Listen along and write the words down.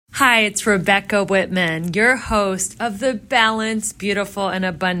Hi, it's Rebecca Whitman, your host of the Balanced, Beautiful, and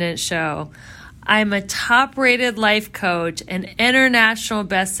Abundant Show. I'm a top-rated life coach, an international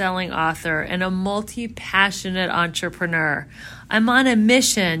best-selling author, and a multi-passionate entrepreneur. I'm on a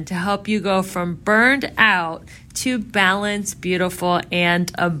mission to help you go from burned out to balanced, beautiful,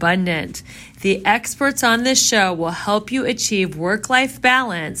 and abundant. The experts on this show will help you achieve work-life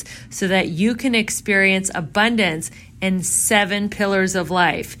balance so that you can experience abundance in 7 pillars of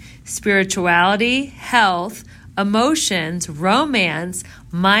life: spirituality, health, emotions, romance,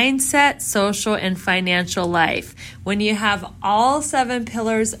 mindset, social, and financial life. When you have all 7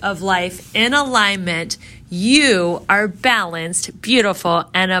 pillars of life in alignment, you are balanced, beautiful,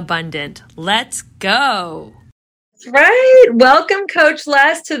 and abundant. Let's go. Right. Welcome, Coach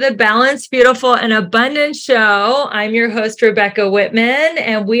Les, to the Balanced, Beautiful, and Abundant Show. I'm your host, Rebecca Whitman,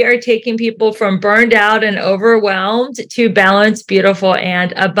 and we are taking people from burned out and overwhelmed to balanced, beautiful,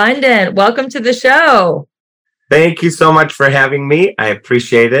 and abundant. Welcome to the show. Thank you so much for having me. I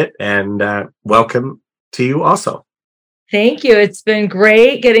appreciate it. And welcome to you also. Thank you. It's been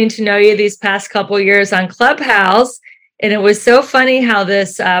great getting to know you these past couple of years on Clubhouse. And it was so funny how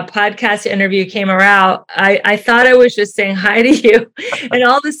this podcast interview came around. I thought I was just saying hi to you. And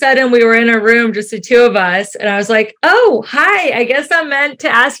all of a sudden we were in a room, just the two of us. And I was like, oh, hi, I guess I'm meant to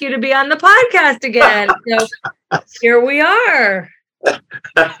ask you to be on the podcast again. So here we are.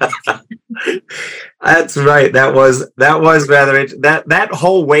 That's right. That was rather that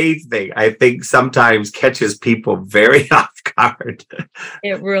whole wave thing, I think, sometimes catches people very off guard.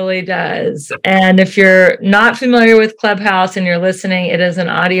 It really does. And if you're not familiar with Clubhouse and you're listening, it is an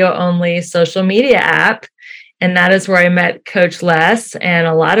audio only social media app. And that is where I met Coach Les and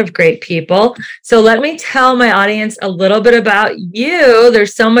a lot of great people. So let me tell my audience a little bit about you.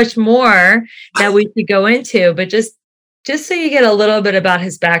 There's so much more that we could go into, but just so you get a little bit about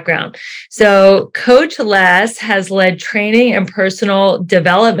his background. So Coach Les has led training and personal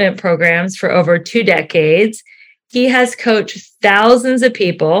development programs for over 2 decades. He has coached thousands of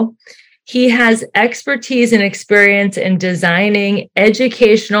people. He has expertise and experience in designing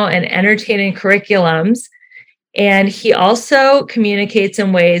educational and entertaining curriculums. And he also communicates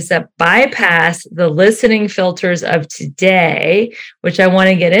in ways that bypass the listening filters of today, which I want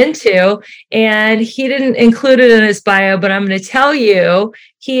to get into. And he didn't include it in his bio, but I'm going to tell you,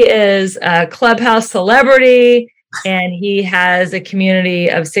 he is a Clubhouse celebrity and he has a community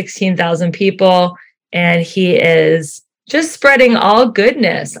of 16,000 people. And he is just spreading all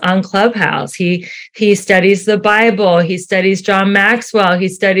goodness on Clubhouse. He studies the Bible. He studies John Maxwell. He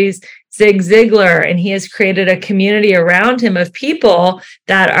studies Zig Ziglar, and he has created a community around him of people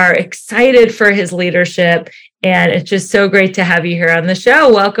that are excited for his leadership. And it's just so great to have you here on the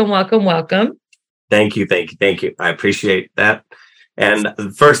show. Welcome, welcome, welcome. Thank you. I appreciate that. And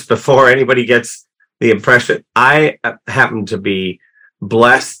first, before anybody gets the impression, I happen to be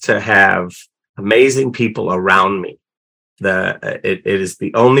blessed to have amazing people around me. It is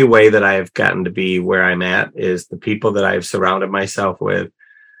the only way that I have gotten to be where I'm at, is the people that I've surrounded myself with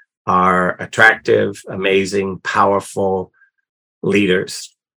are attractive, amazing, powerful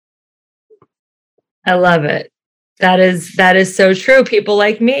leaders. I love it. That is so true. People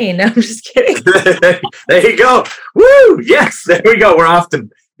like me. No, I'm just kidding. There you go. Woo! Yes, there we go. We're off to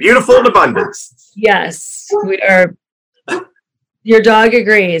beautiful and abundance. Yes, we are. Your dog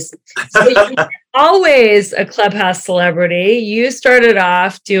agrees. So you're always a Clubhouse celebrity. You started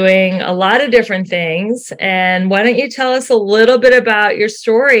off doing a lot of different things. And why don't you tell us a little bit about your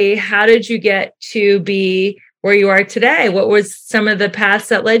story? How did you get to be where you are today? What was some of the paths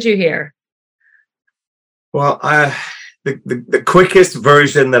that led you here? Well, the quickest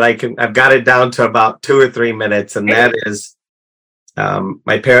version that I've got it down to about 2 or 3 minutes. And that is,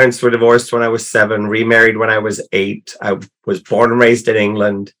 my parents were divorced when I was 7, remarried when I was 8. I was born and raised in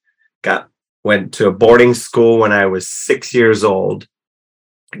England, went to a boarding school when I was 6 years old,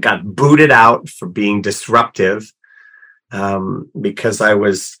 got booted out for being disruptive because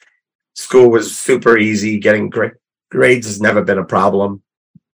school was super easy. Getting grades has never been a problem.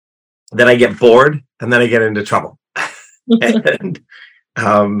 Then I get bored and then I get into trouble. And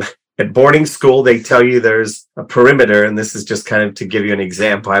at boarding school, they tell you there's a perimeter, and this is just kind of to give you an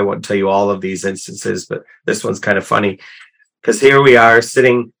example. I won't tell you all of these instances, but this one's kind of funny because here we are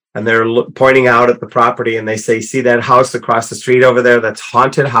sitting and they're pointing out at the property and they say, see that house across the street over there? That's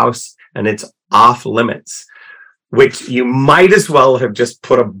haunted house and it's off limits, which you might as well have just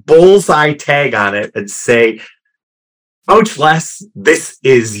put a bullseye tag on it and say, Coach Les, this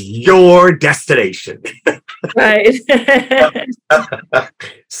is your destination. Right.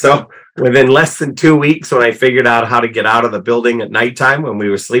 So within less than 2 weeks, when I figured out how to get out of the building at nighttime when we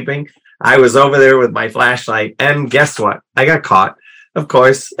were sleeping, I was over there with my flashlight. And guess what? I got caught, of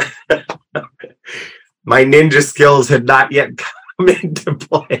course. My ninja skills had not yet come into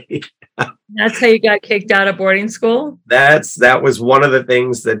play. That's how you got kicked out of boarding school? That was one of the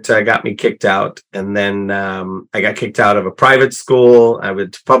things that got me kicked out. And then I got kicked out of a private school. I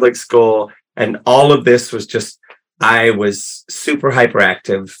went to public school. And all of this was just, I was super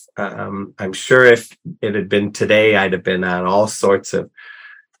hyperactive. I'm sure if it had been today, I'd have been on all sorts of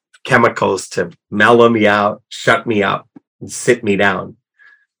chemicals to mellow me out, shut me up, and sit me down.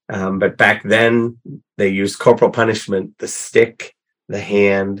 But back then, they used corporal punishment, the stick, the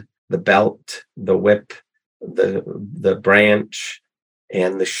hand, the belt, the whip, the branch,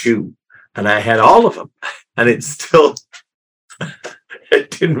 and the shoe. And I had all of them. And it still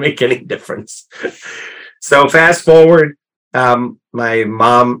it didn't make any difference. So fast forward, my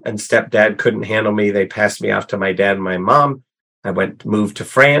mom and stepdad couldn't handle me. They passed me off to my dad and my mom. I moved to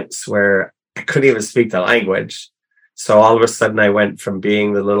France, where I couldn't even speak the language. So all of a sudden I went from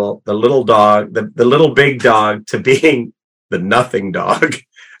being the little dog, the little big dog, to being the nothing dog.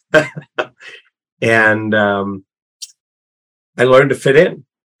 And I learned to fit in,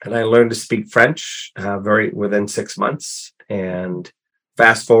 and I learned to speak French within 6 months. And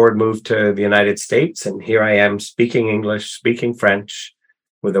fast forward, moved to the United States, and here I am speaking English, speaking French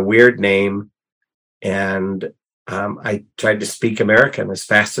with a weird name. And I tried to speak American as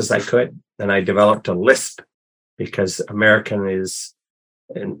fast as I could. And I developed a lisp, because American is,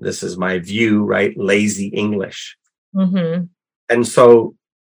 and this is my view, right, lazy English. Mm-hmm. And so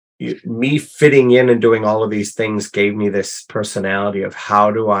me fitting in and doing all of these things gave me this personality of how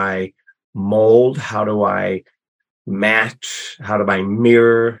do I mold, how do I match, how do I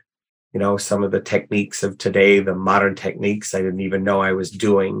mirror, some of the techniques of today, the modern techniques I didn't even know I was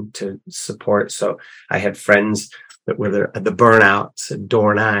doing to support. So I had friends that were the burnouts at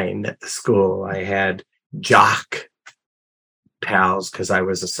Door 9 at the school. I had jock pals because I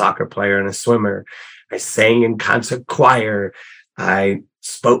was a soccer player and a swimmer. I sang in concert choir. I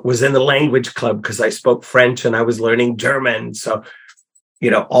was in the language club because I spoke French and I was learning German. So,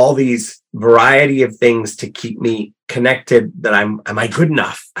 all these variety of things to keep me connected, that am I good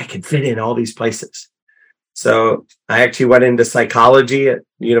enough? I can fit in all these places. So I actually went into psychology at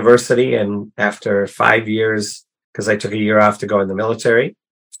university, and after 5 years, because I took a year off to go in the military.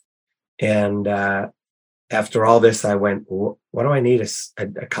 And after all this, I went, what do I need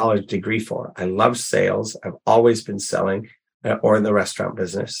a college degree for? I love sales. I've always been selling, or in the restaurant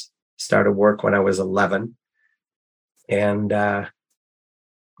business. Started work when I was 11.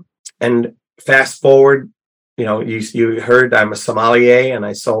 And fast forward, you heard I'm a sommelier, and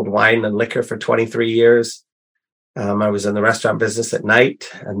I sold wine and liquor for 23 years. I was in the restaurant business at night.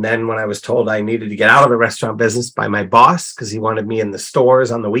 And then when I was told I needed to get out of the restaurant business by my boss, because he wanted me in the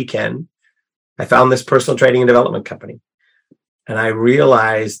stores on the weekend, I found this personal training and development company. And I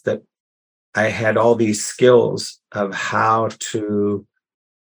realized that I had all these skills of how to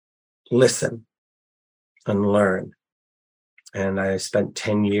listen and learn. And I spent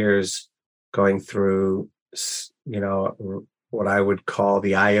 10 years going through, what I would call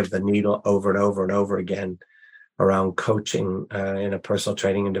the eye of the needle over and over and over again around coaching in a personal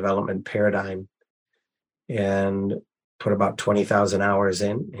training and development paradigm, and put about 20,000 hours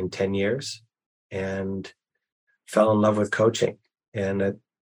in 10 years, and fell in love with coaching. And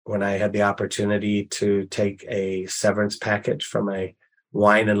when I had the opportunity to take a severance package from a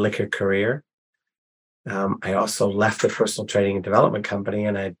wine and liquor career, I also left the personal training and development company,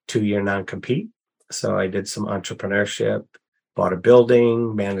 and I had 2-year non-compete. So I did some entrepreneurship, bought a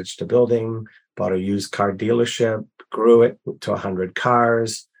building, managed a building, bought a used car dealership, grew it to 100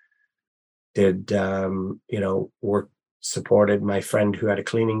 cars, did, work, supported my friend who had a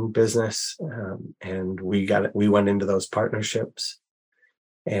cleaning business. And we went into those partnerships.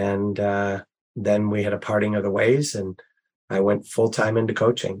 And then we had a parting of the ways, and I went full-time into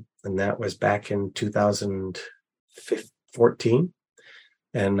coaching. And that was back in 2014.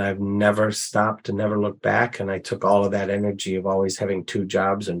 And I've never stopped and never looked back. And I took all of that energy of always having 2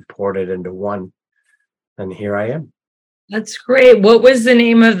 jobs and poured it into one. And here I am. That's great. What was the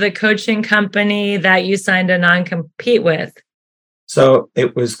name of the coaching company that you signed a non-compete with? So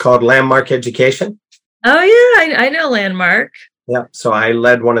it was called Landmark Education. Oh, yeah. I know Landmark. Yeah. So I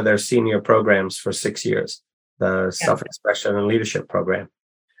led one of their senior programs for 6 years, the Self-Expression and Leadership Program.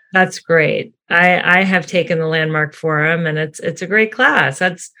 That's great. I have taken the Landmark Forum, and it's a great class.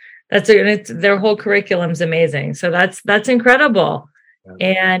 That's Their whole curriculum's amazing. So that's incredible.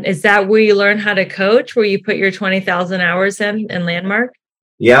 Yeah. And is that where you learn how to coach, where you put your 20,000 hours in Landmark?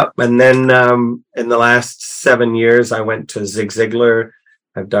 Yep. And then in the last 7 years, I went to Zig Ziglar.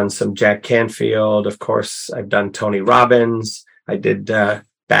 I've done some Jack Canfield. Of course, I've done Tony Robbins. I did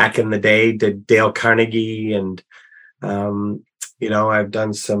back in the day, did Dale Carnegie. And, I've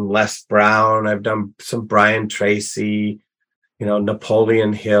done some Les Brown. I've done some Brian Tracy,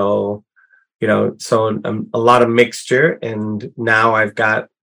 Napoleon Hill, so a lot of mixture. And now I've got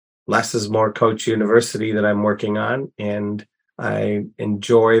Less is More Coach University that I'm working on. And I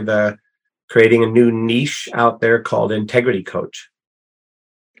enjoy creating a new niche out there called Integrity Coach.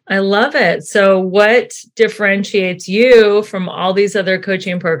 I love it. So what differentiates you from all these other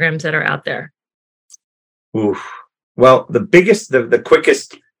coaching programs that are out there? Oof. Well, the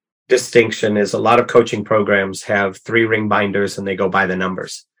quickest distinction is a lot of coaching programs have 3-ring binders and they go by the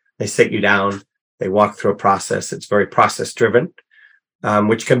numbers. They sit you down, they walk through a process. It's very process driven,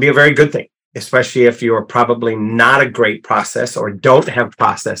 which can be a very good thing, especially if you're probably not a great process or don't have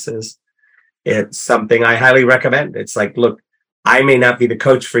processes. It's something I highly recommend. It's like, look, I may not be the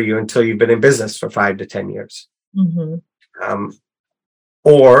coach for you until you've been in business for 5 to 10 years. Mm-hmm.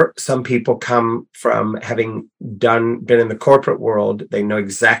 Or some people come from having been in the corporate world. They know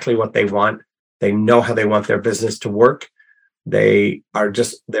exactly what they want. They know how they want their business to work. They're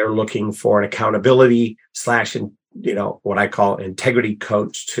looking for an accountability / what I call integrity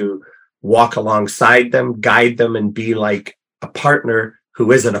coach to walk alongside them, guide them, and be like a partner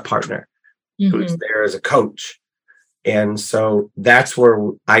who isn't a partner, mm-hmm. who's there as a coach. And so that's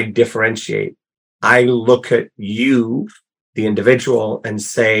where I differentiate. I look at you, the individual, and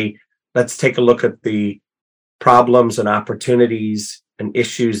say, let's take a look at the problems and opportunities and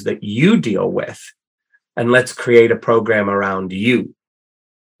issues that you deal with. And let's create a program around you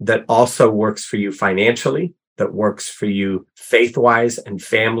that also works for you financially, that works for you faith-wise and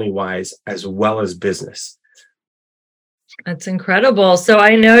family-wise, as well as business. That's incredible. So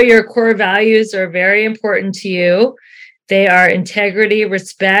I know your core values are very important to you. They are integrity,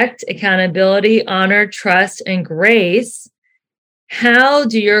 respect, accountability, honor, trust, and grace. How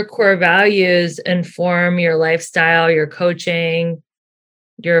do your core values inform your lifestyle, your coaching,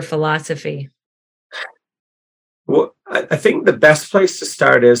 your philosophy? Well, I think the best place to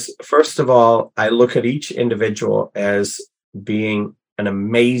start is, first of all, I look at each individual as being an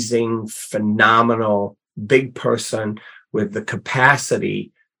amazing, phenomenal, big person with the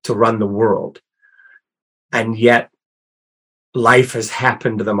capacity to run the world. And yet, life has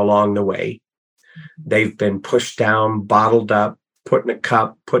happened to them along the way. They've been pushed down, bottled up, put in a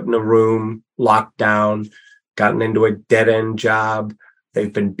cup, put in a room, locked down, gotten into a dead-end job.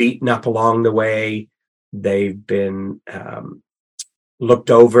 They've been beaten up along the way. They've been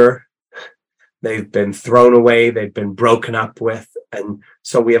looked over. They've been thrown away. They've been broken up with. And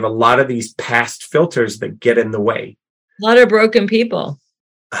so we have a lot of these past filters that get in the way. A lot of broken people.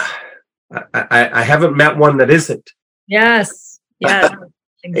 I haven't met one that isn't. Yes. Yeah.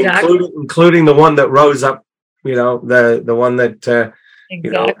 Exactly. including the one that rose up, the one that,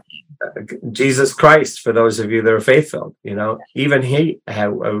 exactly. Jesus Christ, for those of you that are faith-filled, even he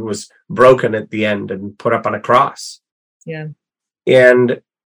was broken at the end and put up on a cross. Yeah. And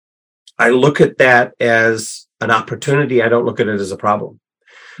I look at that as an opportunity. I don't look at it as a problem.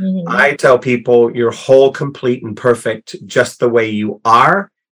 Mm-hmm. I tell people you're whole, complete, and perfect just the way you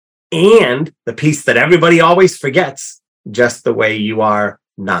are. And the piece that everybody always forgets, just the way you are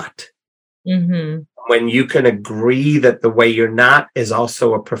not. Mm-hmm. When you can agree that the way you're not is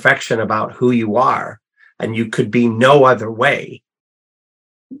also a perfection about who you are, and you could be no other way,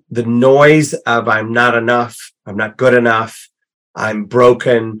 the noise of I'm not enough, I'm not good enough, I'm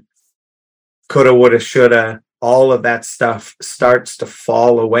broken, coulda, woulda, shoulda, all of that stuff starts to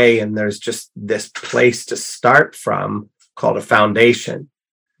fall away. And there's just this place to start from called a foundation.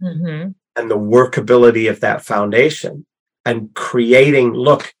 Mm-hmm. And the workability of that foundation and creating,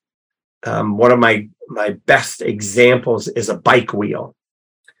 one of my best examples is a bike wheel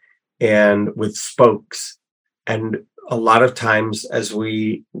and with spokes. And a lot of times as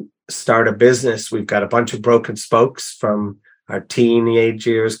we start a business, we've got a bunch of broken spokes from our teenage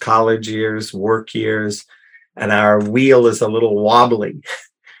years, college years, work years, and our wheel is a little wobbly.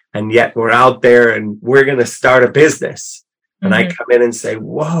 And yet we're out there and we're going to start a business. And I come in and say,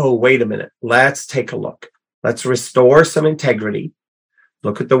 whoa, wait a minute. Let's take a look. Let's restore some integrity.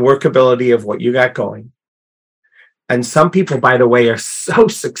 Look at the workability of what you got going. And some people, by the way, are so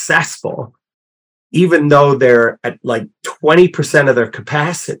successful, even though they're at like 20% of their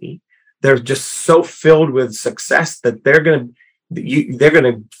capacity, they're just so filled with success that they're going to they're going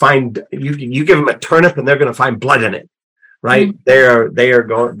to find you give them a turnip and they're going to find blood in it, right? Mm-hmm.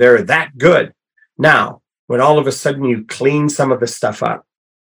 They're that good. Now, when all of a sudden you clean some of the stuff up,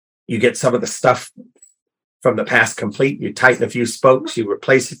 you get some of the stuff from the past complete, you tighten a few spokes, you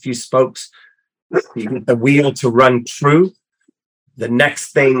replace a few spokes, you get the wheel to run true. The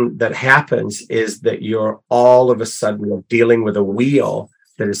next thing that happens is that you're all of a sudden dealing with a wheel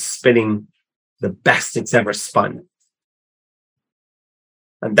that is spinning the best it's ever spun.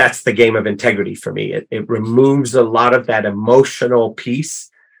 And that's the game of integrity for me. It removes a lot of that emotional piece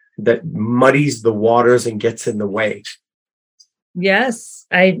that muddies the waters and gets in the way. Yes.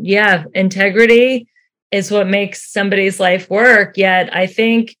 Integrity is what makes somebody's life work. Yet I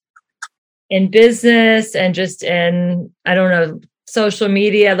think in business and just in, I don't know, social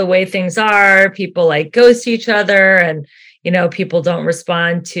media, the way things are, people like ghost each other and, people don't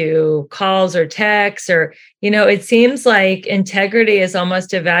respond to calls or texts or, it seems like integrity is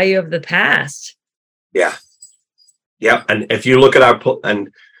almost a value of the past. Yeah. Yeah. And if you look at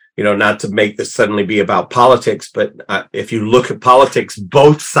not to make this suddenly be about politics, but if you look at politics,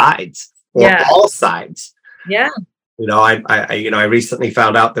 both sides or all sides. Yeah. I recently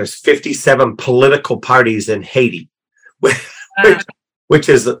found out there's 57 political parties in Haiti, which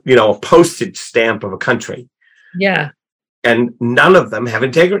is, a postage stamp of a country. Yeah. And none of them have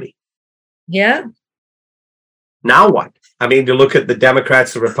integrity. Yeah. Now what? I mean, to look at the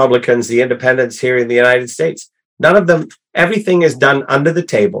Democrats, the Republicans, the independents here in the United States, none of them, everything is done under the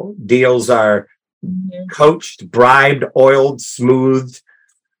table. Deals are coached, bribed, oiled, smoothed.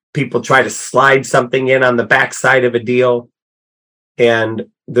 People try to slide something in on the backside of a deal, and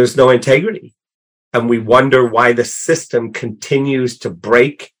there's no integrity. And we wonder why the system continues to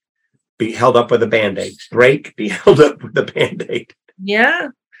break, be held up with a Band-Aid. Break, be held up with a Band-Aid. Yeah.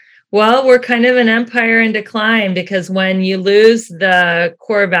 Well, we're kind of an empire in decline because when you lose the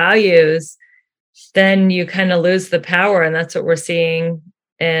core values, then you kind of lose the power. And that's what we're seeing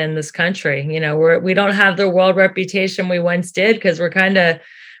in this country. We don't have the world reputation we once did because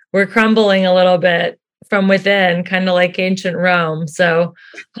we're crumbling a little bit from within, kind of like ancient Rome. So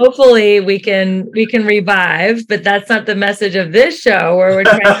hopefully we can revive, but that's not the message of this show where we're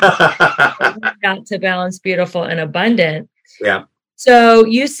trying to balance beautiful and abundant. Yeah. So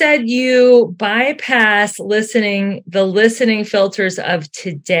you said you bypass the listening filters of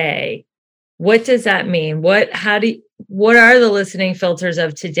today. What does that mean? What are the listening filters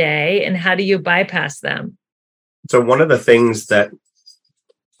of today and how do you bypass them? So one of the things that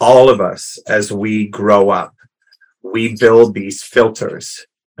all of us, as we grow up, we build these filters.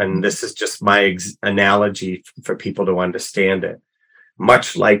 And this is just my analogy for people to understand it.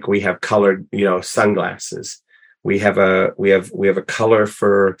 Much like we have colored, sunglasses. We have a color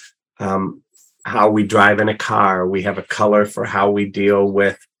for how we drive in a car. We have a color for how we deal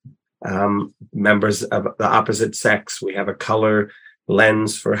with members of the opposite sex. We have a color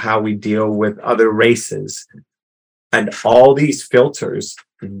lens for how we deal with other races. And all these filters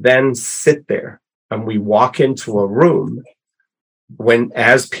then sit there, and we walk into a room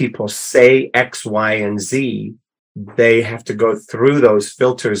as people say X, Y, and Z, they have to go through those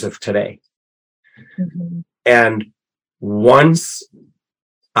filters of today. Mm-hmm. And once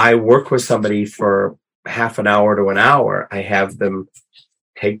I work with somebody for half an hour to an hour, I have them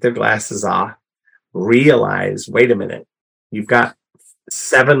take their glasses off, realize, wait a minute, you've got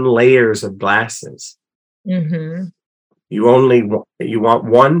 7 layers of glasses. Mm-hmm. You want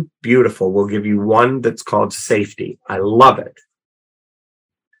one, beautiful. We'll give you one that's called safety. I love it.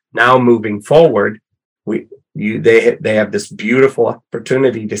 Now moving forward, they have this beautiful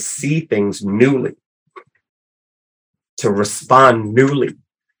opportunity to see things newly, to respond newly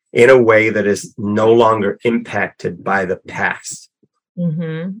in a way that is no longer impacted by the past.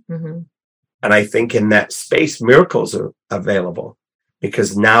 Mm-hmm. Mm-hmm. And I think in that space, miracles are available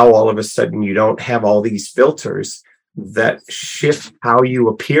because now all of a sudden you don't have all these filters that shift how you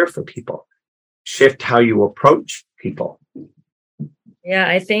appear for people, shift how you approach people. Yeah,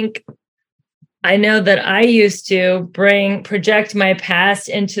 I know that I used to project my past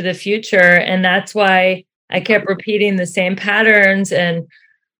into the future. And that's why I kept repeating the same patterns and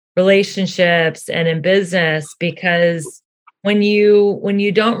relationships and in business, because when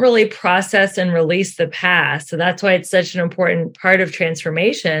you don't really process and release the past, so that's why it's such an important part of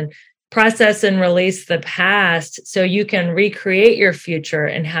transformation, process and release the past so you can recreate your future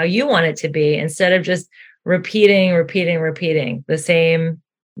and how you want it to be instead of just repeating the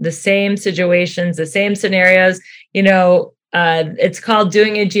same situations, the same scenarios. It's called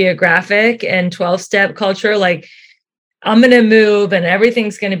doing a geographic and 12-step culture. Like I'm going to move and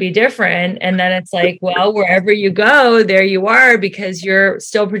everything's going to be different. And then it's like, well, wherever you go, there you are, because you're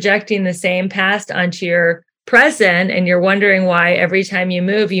still projecting the same past onto your present. And you're wondering why every time you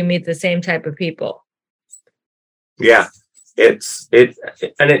move, you meet the same type of people. Yeah, it's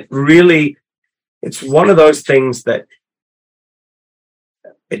one of those things that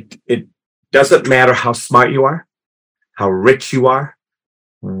it doesn't matter how smart you are, how rich you are,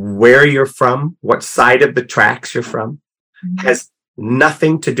 where you're from, what side of the tracks you're from, has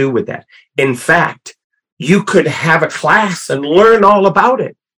nothing to do with that. In fact, you could have a class and learn all about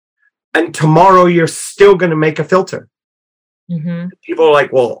it, and tomorrow you're still going to make a filter. People are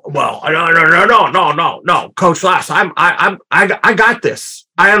like, well, no, Coach Les, I got this.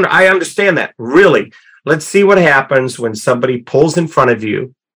 I understand that. Really, let's see what happens when somebody pulls in front of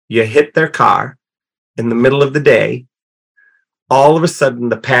you. You hit their car in the middle of the day. All of a sudden,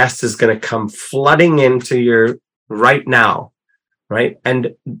 the past is going to come flooding into your right now, right?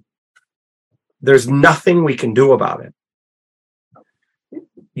 And there's nothing we can do about it.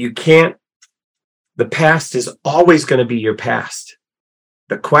 You can't. The past is always going to be your past.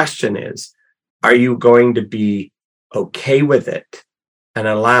 The question is, are you going to be okay with it and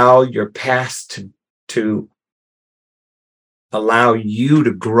allow your past to allow you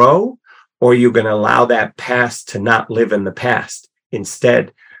to grow, or are you going to allow that past to not live in the past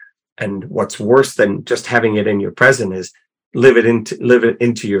instead? And what's worse than just having it in your present is live it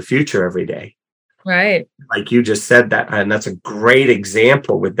into your future every day. Right. Like you just said that, and that's a great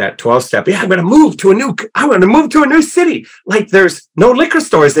example with that 12-step. Yeah, I'm going to move to a new city. Like there's no liquor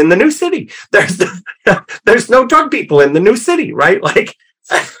stores in the new city. There's no drug people in the new city, right? Like,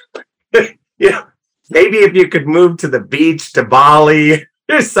 maybe if you could move to the beach, to Bali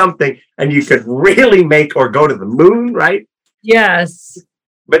or something, and you could really or go to the moon, right? Yes.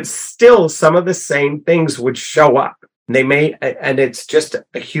 But still, some of the same things would show up. And it's just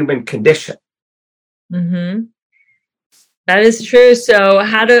a human condition. That is true. So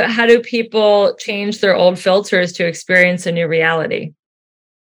how do people change their old filters to experience a new reality?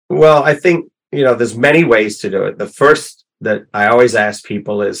 Well, I think, there's many ways to do it. The first that I always ask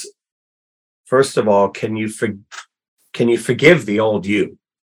people is, first of all, can you forgive the old you?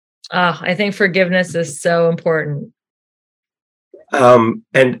 I think forgiveness is so important. And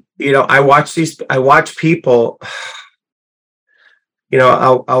I watch people,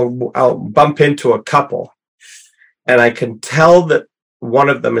 I'll bump into a couple and I can tell that one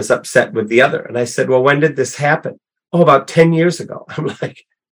of them is upset with the other. And I said, well, when did this happen? Oh, about 10 years ago. I'm like,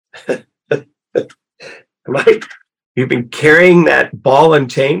 you've been carrying that ball and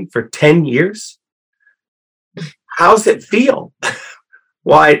chain for 10 years? How's it feel?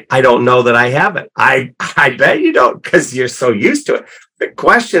 Well, I don't know that I haven't. I bet you don't, because you're so used to it. The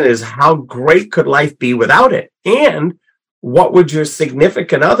question is, how great could life be without it? And what would your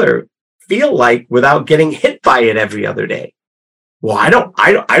significant other feel like without getting hit by it every other day? Well,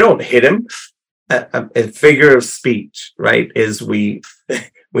 I don't hit him. A figure of speech, right? Is we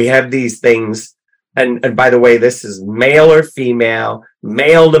have these things, and by the way, this is male or female,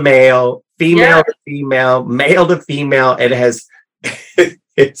 male to male, female to female, male to female. It has,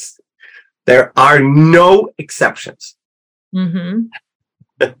 there are no exceptions.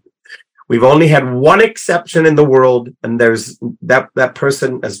 We've only had one exception in the world, and there's that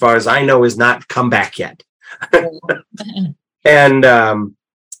person, as far as I know, is not come back yet. And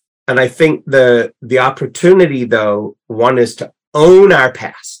I think the opportunity, though, one is to own our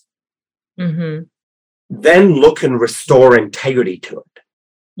past, then look and restore integrity to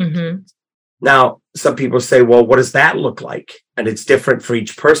it. Now, some people say, well, what does that look like? And it's different for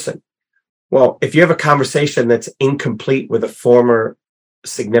each person. Well, if you have a conversation that's incomplete with a former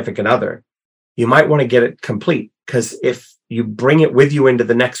significant other, you might want to get it complete, because if you bring it with you into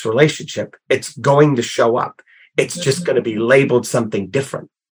the next relationship, it's going to show up. It's just going to be labeled something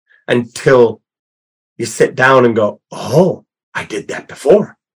different until you sit down and go, oh, I did that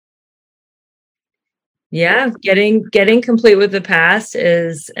before. Yeah, getting complete with the past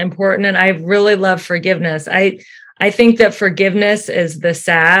is important. And I really love forgiveness. I think that forgiveness is the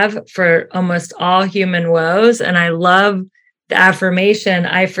salve for almost all human woes. And I love the affirmation,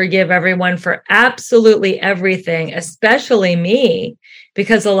 I forgive everyone for absolutely everything, especially me,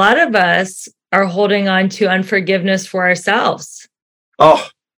 because a lot of us are holding on to unforgiveness for ourselves. Oh,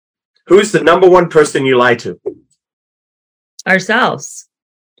 who's the number one person you lie to? Ourselves.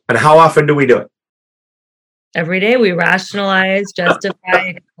 And how often do we do it? Every day we rationalize,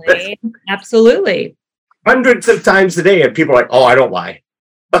 justify, explain. Absolutely. Hundreds of times a day, and people are like, oh, I don't lie.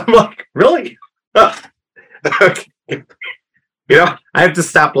 I'm like, really? Okay. I have to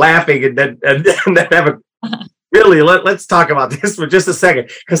stop laughing and then have really, let's talk about this for just a second,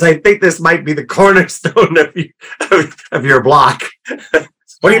 because I think this might be the cornerstone of your block.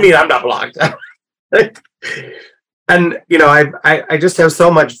 What do you mean I'm not blocked? And I just have so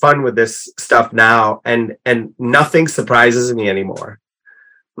much fun with this stuff now, and nothing surprises me anymore.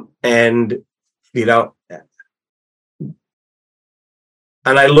 And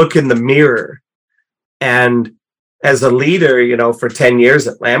and I look in the mirror, and as a leader, for 10 years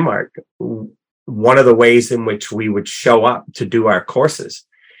at Landmark, one of the ways in which we would show up to do our courses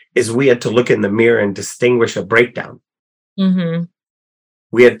is we had to look in the mirror and distinguish a breakdown. Mm-hmm.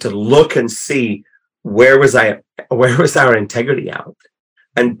 We had to look and see where was our integrity out,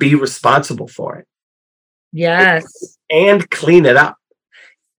 and be responsible for it. Yes. And clean it up,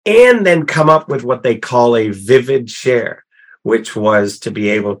 and then come up with what they call a vivid share, which was to be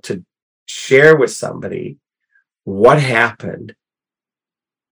able to share with somebody what happened,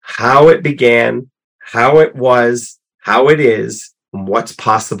 how it began, how it was, how it is, and what's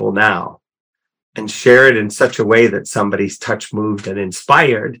possible now, and share it in such a way that somebody's touched, moved, and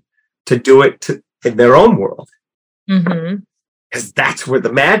inspired to do it in their own world. Mm-hmm. Because that's where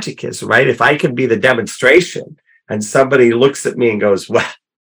the magic is, right? If I can be the demonstration, and somebody looks at me and goes, well,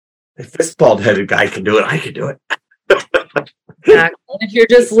 if this bald-headed guy can do it, I can do it. Exactly. If you're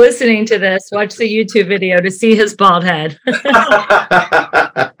just listening to this, watch the YouTube video to see his bald head. So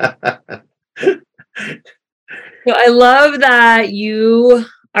I love that you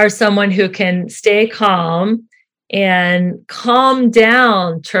are someone who can stay calm and calm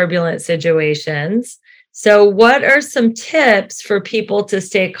down turbulent situations. So what are some tips for people to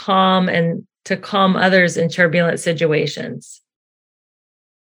stay calm and to calm others in turbulent situations?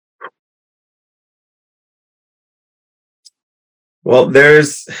 Well,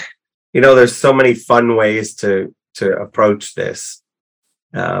 there's so many fun ways to approach this.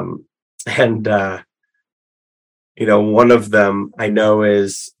 One of them I know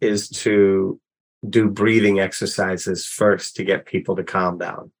is to do breathing exercises first to get people to calm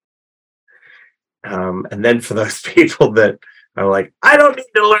down. And then for those people that are like, I don't need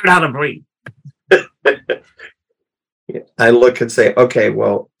to learn how to breathe. I look and say, okay,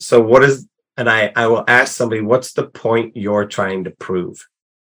 well, so what is, and I will ask somebody, what's the point you're trying to prove?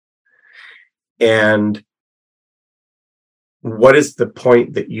 And what is the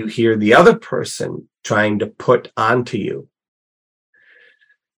point that you hear the other person trying to put onto you?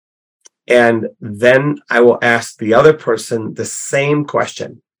 And then I will ask the other person the same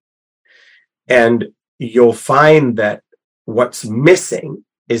question. And you'll find that what's missing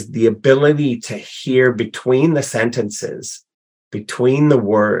is the ability to hear between the sentences, between the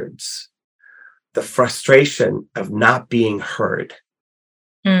words, the frustration of not being heard.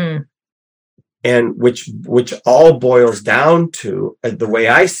 Mm. And which all boils down to, the way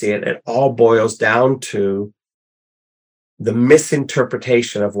I see it, it all boils down to the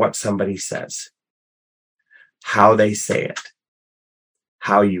misinterpretation of what somebody says, how they say it,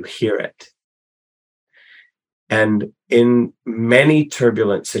 how you hear it. And in many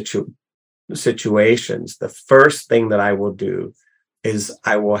turbulent situations, the first thing that I will do is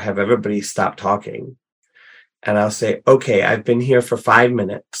I will have everybody stop talking. And I'll say, okay, I've been here for 5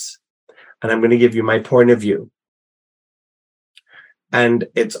 minutes, and I'm going to give you my point of view. And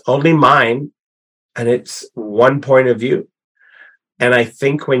it's only mine, and it's one point of view. And I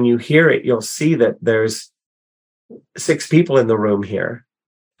think when you hear it, you'll see that there's 6 people in the room here,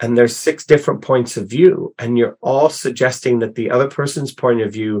 and there's 6 different points of view, and you're all suggesting that the other person's point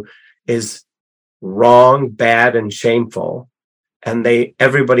of view is wrong, bad, and shameful, and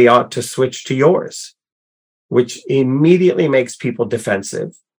everybody ought to switch to yours, which immediately makes people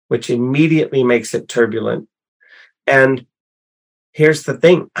defensive, which immediately makes it turbulent. And here's the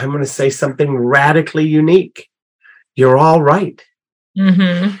thing, I'm going to say something radically unique. You're all right.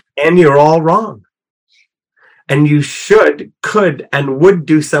 Mm-hmm. And you're all wrong. And you should, could, and would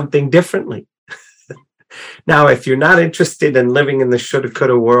do something differently. Now, if you're not interested in living in the shoulda,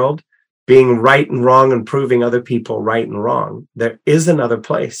 coulda world, being right and wrong and proving other people right and wrong, there is another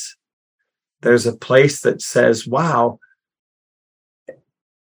place. There's a place that says, wow,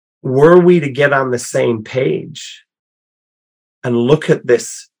 were we to get on the same page and look at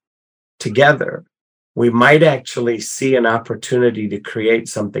this together, we might actually see an opportunity to create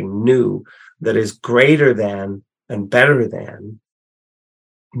something new that is greater than and better than,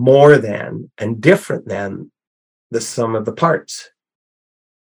 more than and different than the sum of the parts.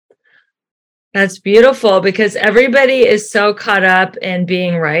 That's beautiful, because everybody is so caught up in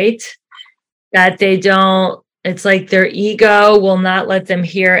being right that they don't, it's like their ego will not let them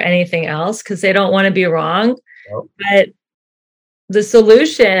hear anything else because they don't want to be wrong. Nope. But the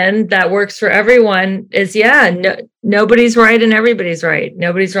solution that works for everyone is, nobody's right and everybody's right.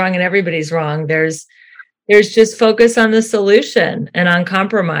 Nobody's wrong and everybody's wrong. There's just focus on the solution and on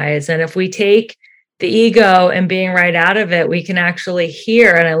compromise. And if we take the ego and being right out of it, we can actually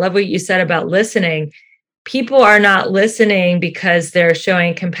hear. And I love what you said about listening. People are not listening because they're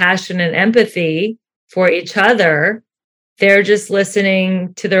showing compassion and empathy for each other. They're just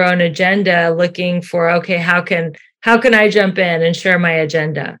listening to their own agenda, looking for, okay, how can I jump in and share my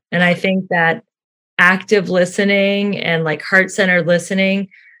agenda? And I think that active listening and like heart-centered listening,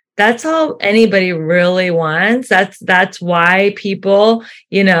 that's all anybody really wants. That's why people,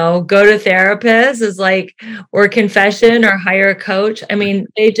 go to therapists is like, or confession or hire a coach. I mean,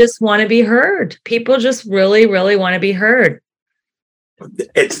 they just want to be heard. People just really, really want to be heard.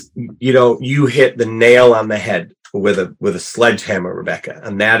 It's, you hit the nail on the head with a sledgehammer, Rebecca.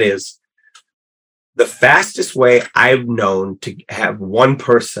 And that is the fastest way I've known to have one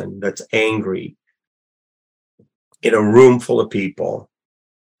person that's angry in a room full of people,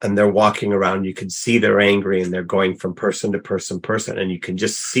 and they're walking around. You can see they're angry and they're going from person to person, and you can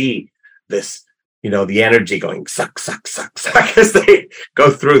just see this, the energy going suck, suck, suck, suck as they go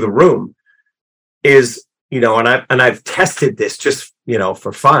through the room. Is, and I've tested this just,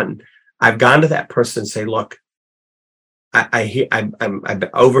 for fun. I've gone to that person and say, look, I've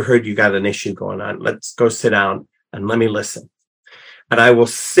overheard you got an issue going on. Let's go sit down and let me listen. And I will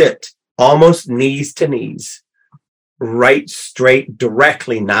sit almost knees to knees, right straight,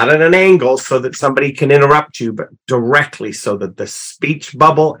 directly, not at an angle so that somebody can interrupt you, but directly so that the speech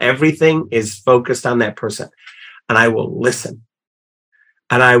bubble, everything is focused on that person. And I will listen.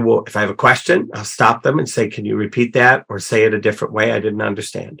 And I will, if I have a question, I'll stop them and say, can you repeat that or say it a different way? I didn't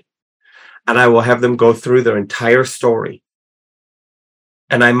understand. And I will have them go through their entire story.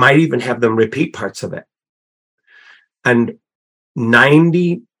 And I might even have them repeat parts of it. And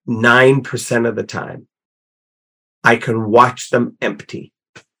 99% of the time, I can watch them empty.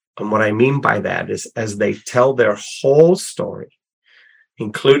 And what I mean by that is as they tell their whole story,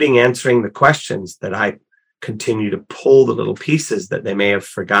 including answering the questions, that I continue to pull the little pieces that they may have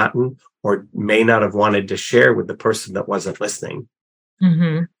forgotten or may not have wanted to share with the person that wasn't listening.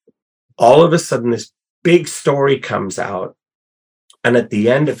 Mm-hmm. All of a sudden, this big story comes out. And at the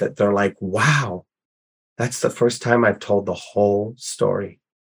end of it, they're like, wow, that's the first time I've told the whole story.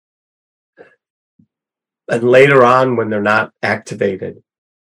 And later on, when they're not activated,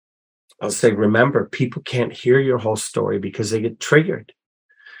 I'll say, remember, people can't hear your whole story because they get triggered.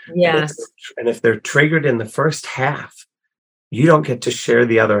 Yes. And if they're triggered in the first half, you don't get to share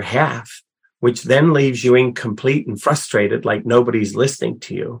the other half, which then leaves you incomplete and frustrated, like nobody's listening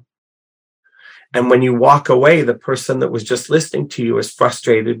to you. And when you walk away, the person that was just listening to you is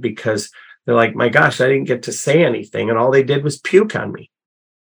frustrated because they're like, my gosh, I didn't get to say anything. And all they did was puke on me.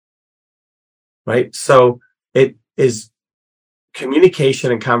 Right? So it is,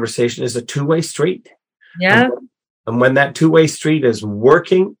 communication and conversation is a two-way street. Yeah. And when that two-way street is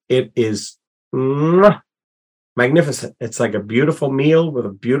working, it is magnificent. It's like a beautiful meal with a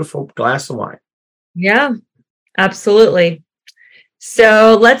beautiful glass of wine. Yeah, absolutely.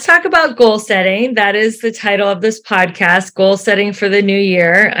 So let's talk about goal setting. That is the title of this podcast, Goal Setting for the New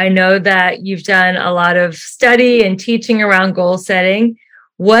Year. I know that you've done a lot of study and teaching around goal setting.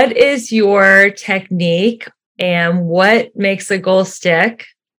 What is your technique and what makes a goal stick?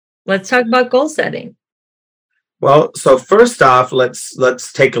 Let's talk about goal setting. Well, so first off,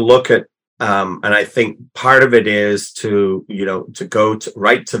 let's take a look at, and I think part of it is to go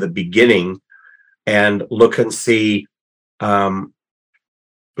right to the beginning and look and see, what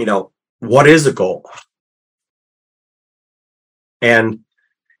is a goal? And,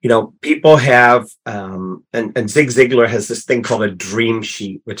 people have, and Zig Ziglar has this thing called a dream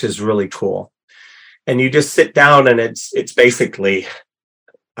sheet, which is really cool. And you just sit down and it's basically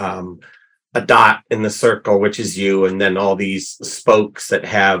a dot in the circle, which is you, and then all these spokes that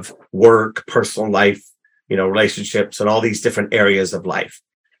have work, personal life, relationships, and all these different areas of life.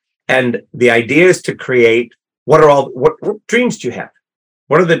 And the idea is to create, what dreams do you have?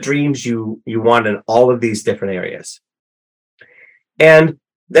 What are the dreams you want in all of these different areas? And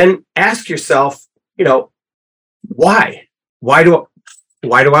then ask yourself, why? Why do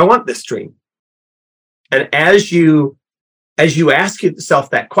I want this dream? And as you ask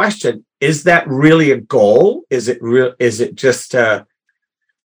yourself that question, is that really a goal? Is it real? Is it just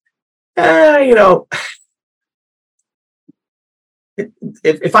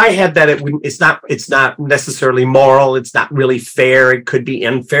if I had that, it's not necessarily moral. It's not really fair. It could be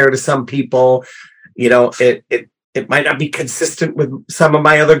unfair to some people. It might not be consistent with some of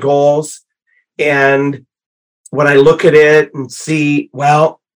my other goals. And when I look at it and see,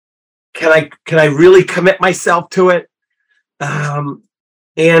 well, can I really commit myself to it?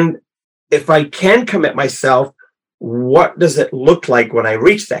 And if I can commit myself, what does it look like when I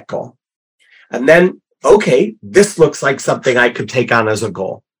reach that goal? And then, okay, this looks like something I could take on as a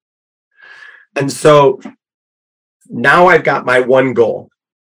goal. And so now I've got my one goal.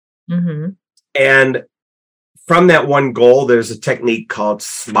 Mm-hmm. And from that one goal, there's a technique called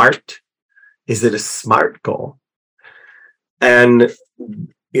SMART. Is it a SMART goal? And,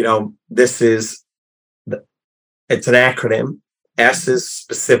 this is, it's an acronym. S is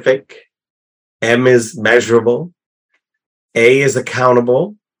specific. M is measurable. A is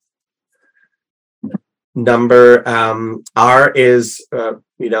accountable. Number R is,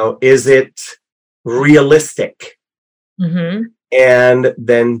 is it realistic? Mm-hmm. And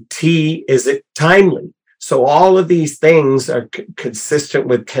then T, is it timely? So all of these things are consistent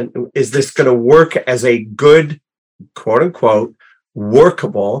with, is this going to work as a good, quote unquote,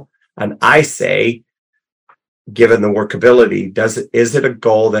 workable? And I say, given the workability, is it a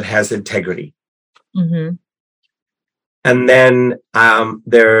goal that has integrity? Mm-hmm. And then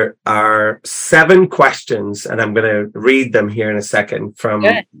there are 7 questions, and I'm going to read them here in a second from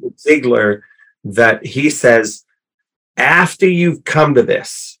Ziglar, that he says, after you've come to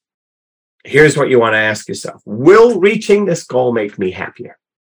this, here's what you want to ask yourself. Will reaching this goal make me happier?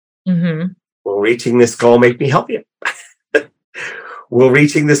 Mm-hmm. Will reaching this goal make me healthier? Will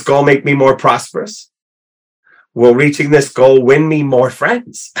reaching this goal make me more prosperous? Will reaching this goal win me more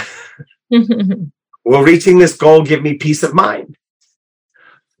friends? Will reaching this goal give me peace of mind?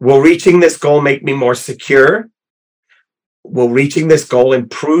 Will reaching this goal make me more secure? Will reaching this goal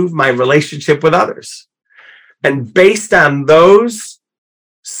improve my relationship with others? And based on those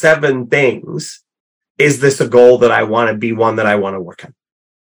 7 things, is this a goal that I want to be, one that I want to work on?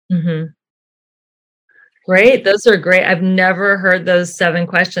 Mm-hmm. Great. Those are great. I've never heard those 7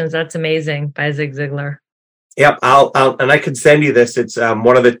 questions. That's amazing, by Zig Ziglar. Yep, I'll and I can send you this. It's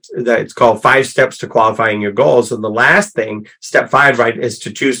one of it's called 5 steps to qualifying your goals. And the last thing, step 5, right, is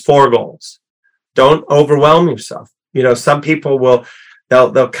to choose 4 goals. Don't overwhelm yourself. Some people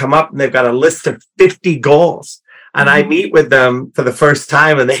they'll come up and they've got a list of 50 goals. And I meet with them for the first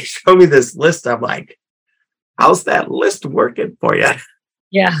time and they show me this list. I'm like, how's that list working for you?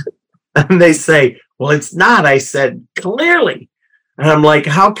 Yeah. And they say, well, it's not. I said, clearly. And I'm like,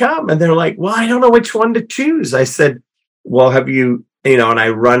 how come? And they're like, well, I don't know which one to choose. I said, well, have you, and I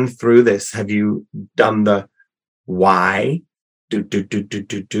run through this. Have you done the why,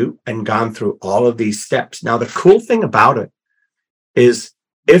 and gone through all of these steps? Now, the cool thing about it is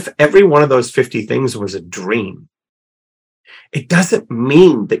if every one of those 50 things was a dream, it doesn't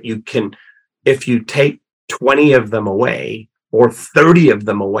mean that you can, if you take 20 of them away or 30 of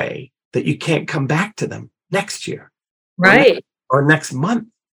them away, that you can't come back to them next year. Right. Or next month.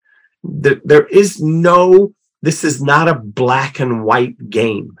 This is not a black and white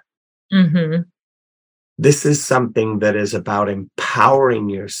game. Mm-hmm. This is something that is about empowering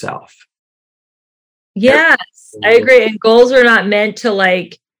yourself. Yes, I agree. And goals are not meant to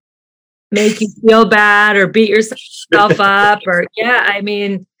make you feel bad or beat yourself up or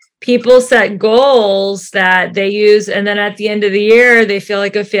people set goals that they use. And then at the end of the year, they feel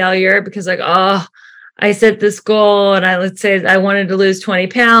like a failure because I set this goal and let's say I wanted to lose 20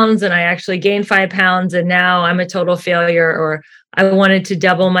 pounds and I actually gained 5 pounds and now I'm a total failure, or I wanted to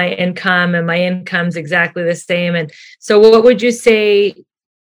double my income and my income's exactly the same. And so what would you say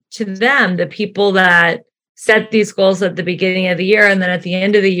to them, the people that set these goals at the beginning of the year and then at the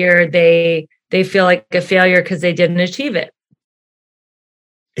end of the year, they feel like a failure because they didn't achieve it?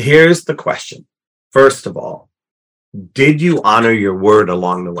 Here's the question. First of all, did you honor your word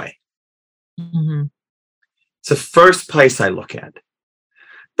along the way? Mm-hmm. It's the first place I look at.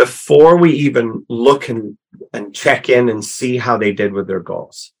 Before we even look and check in and see how they did with their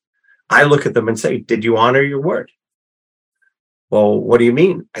goals, I look at them and say, did you honor your word? Well, what do you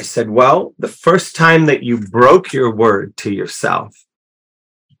mean? I said, well, the first time that you broke your word to yourself,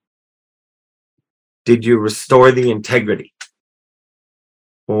 did you restore the integrity?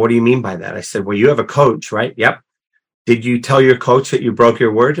 Well, what do you mean by that? I said, well, you have a coach, right? Yep. Did you tell your coach that you broke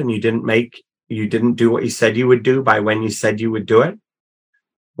your word and you didn't do what you said you would do by when you said you would do it?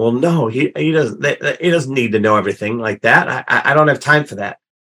 Well, no, he doesn't need to know everything like that. I don't have time for that.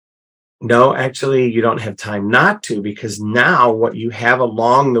 No, actually, you don't have time not to, because now what you have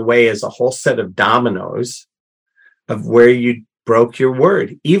along the way is a whole set of dominoes of where you broke your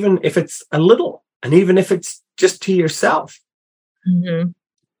word, even if it's a little, and even if it's just to yourself. Mm-hmm.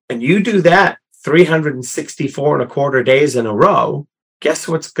 And you do that 364 and a quarter days in a row, guess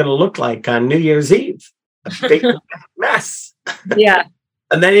what's going to look like on New Year's Eve? a big mess. Yeah.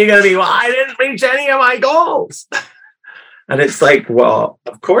 And then you're going to be, well, I didn't reach any of my goals. And it's like, well,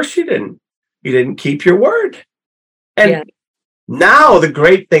 of course you didn't. You didn't keep your word. And now the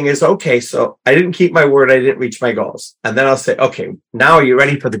great thing is, okay, so I didn't keep my word. I didn't reach my goals. And then I'll say, okay, now are you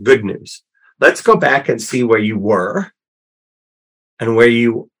ready for the good news? Let's go back and see where you were and where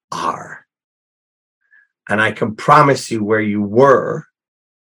you are. And I can promise you where you were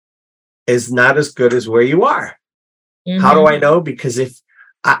is not as good as where you are. Mm-hmm. How do I know? Because if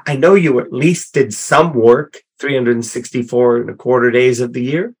I know you at least did some work 364 and a quarter days of the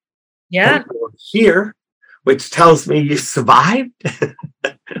year. Yeah. Here, which tells me you survived,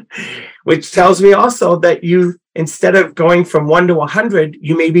 which tells me also that you, instead of going from 1 to 100,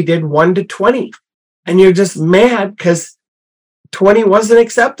 you maybe did 1 to 20. And you're just mad because 20 wasn't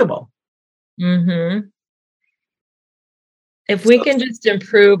acceptable. Mm-hmm. If we can just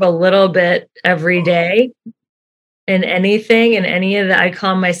improve a little bit every day in anything, in any of the, I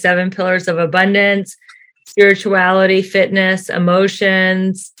call them my 7 pillars of abundance: spirituality, fitness,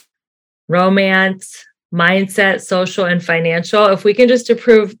 emotions, romance, mindset, social, and financial. If we can just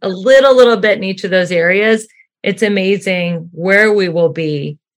improve a little bit in each of those areas, it's amazing where we will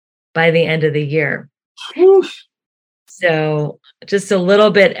be by the end of the year. So just a little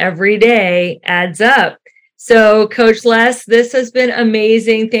bit every day adds up. So Coach Les, this has been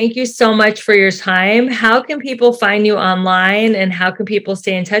amazing. Thank you so much for your time. How can people find you online and how can people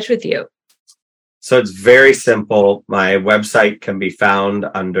stay in touch with you? So it's very simple. My website can be found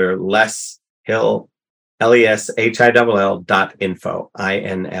under Les Hill, LESHILL.info,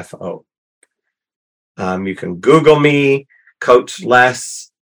 INFO. You can Google me, Coach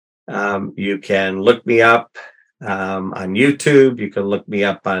Les. You can look me up on YouTube. You can look me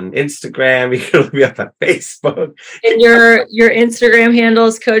up on Instagram. You can look me up on Facebook. And your Instagram handle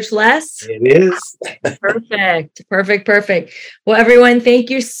is Coach Les? It is. Perfect. Well, everyone, thank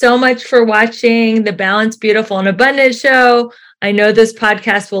you so much for watching the Balanced, Beautiful, and Abundant show. I know this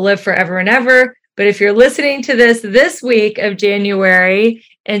podcast will live forever and ever, but if you're listening to this week of January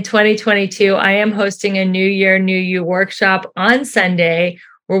in 2022, I am hosting a New Year, New You workshop on Sunday,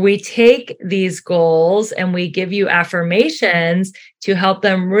 where we take these goals and we give you affirmations to help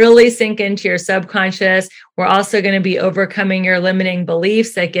them really sink into your subconscious. We're also going to be overcoming your limiting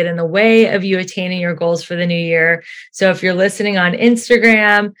beliefs that get in the way of you attaining your goals for the new year. So if you're listening on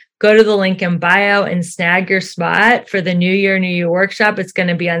Instagram, go to the link in bio and snag your spot for the New Year, New You workshop. It's going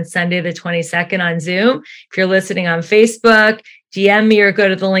to be on Sunday, the 22nd on Zoom. If you're listening on Facebook, DM me or go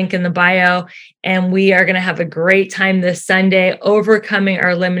to the link in the bio. And we are going to have a great time this Sunday, overcoming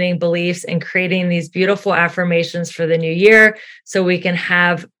our limiting beliefs and creating these beautiful affirmations for the new year so we can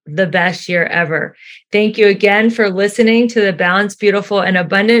have the best year ever. Thank you again for listening to the Balanced, Beautiful, and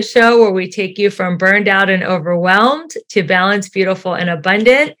Abundant show, where we take you from burned out and overwhelmed to balanced, beautiful, and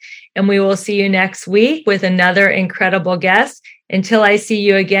abundant. And we will see you next week with another incredible guest. Until I see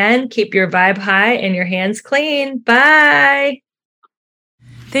you again, keep your vibe high and your hands clean. Bye.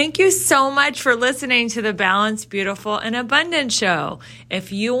 Thank you so much for listening to the Balanced, Beautiful, and Abundant show.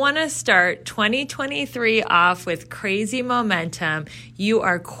 If you want to start 2023 off with crazy momentum, you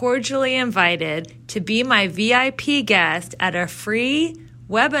are cordially invited to be my VIP guest at a free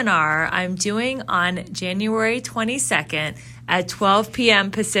webinar I'm doing on January 22nd at 12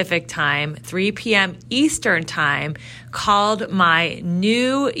 p.m. Pacific time, 3 p.m. Eastern time, called my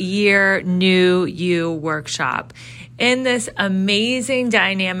New Year, New You workshop. In this amazing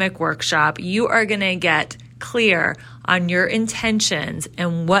dynamic workshop, you are going to get clear on your intentions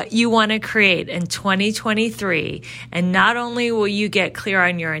and what you want to create in 2023. And not only will you get clear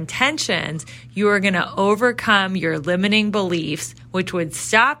on your intentions, you are going to overcome your limiting beliefs, which would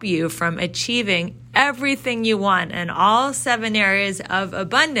stop you from achieving everything you want in all 7 areas of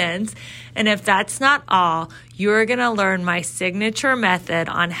abundance. And if that's not all, you're going to learn my signature method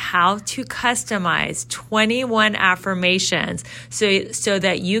on how to customize 21 affirmations so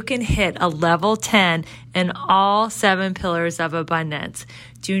that you can hit a level 10 in all 7 pillars of abundance.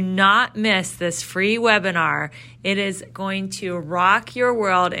 Do not miss this free webinar. It is going to rock your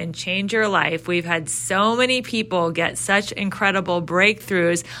world and change your life. We've had so many people get such incredible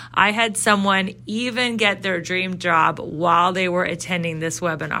breakthroughs. I had someone even get their dream job while they were attending this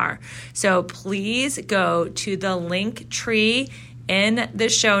webinar. So please go to the link tree in the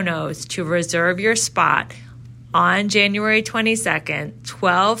show notes to reserve your spot. on January 22nd,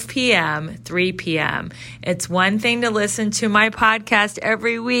 12 p.m., 3 p.m. It's one thing to listen to my podcast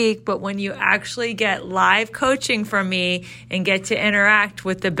every week, but when you actually get live coaching from me and get to interact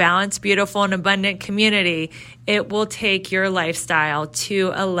with the Balanced, Beautiful, and Abundant community, it will take your lifestyle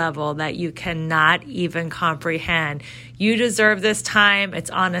to a level that you cannot even comprehend. You deserve this time. It's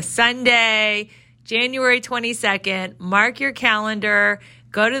on a Sunday, January 22nd. Mark your calendar.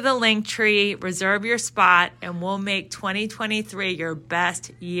 Go to the Linktree, reserve your spot, and we'll make 2023 your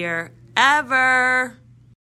best year ever.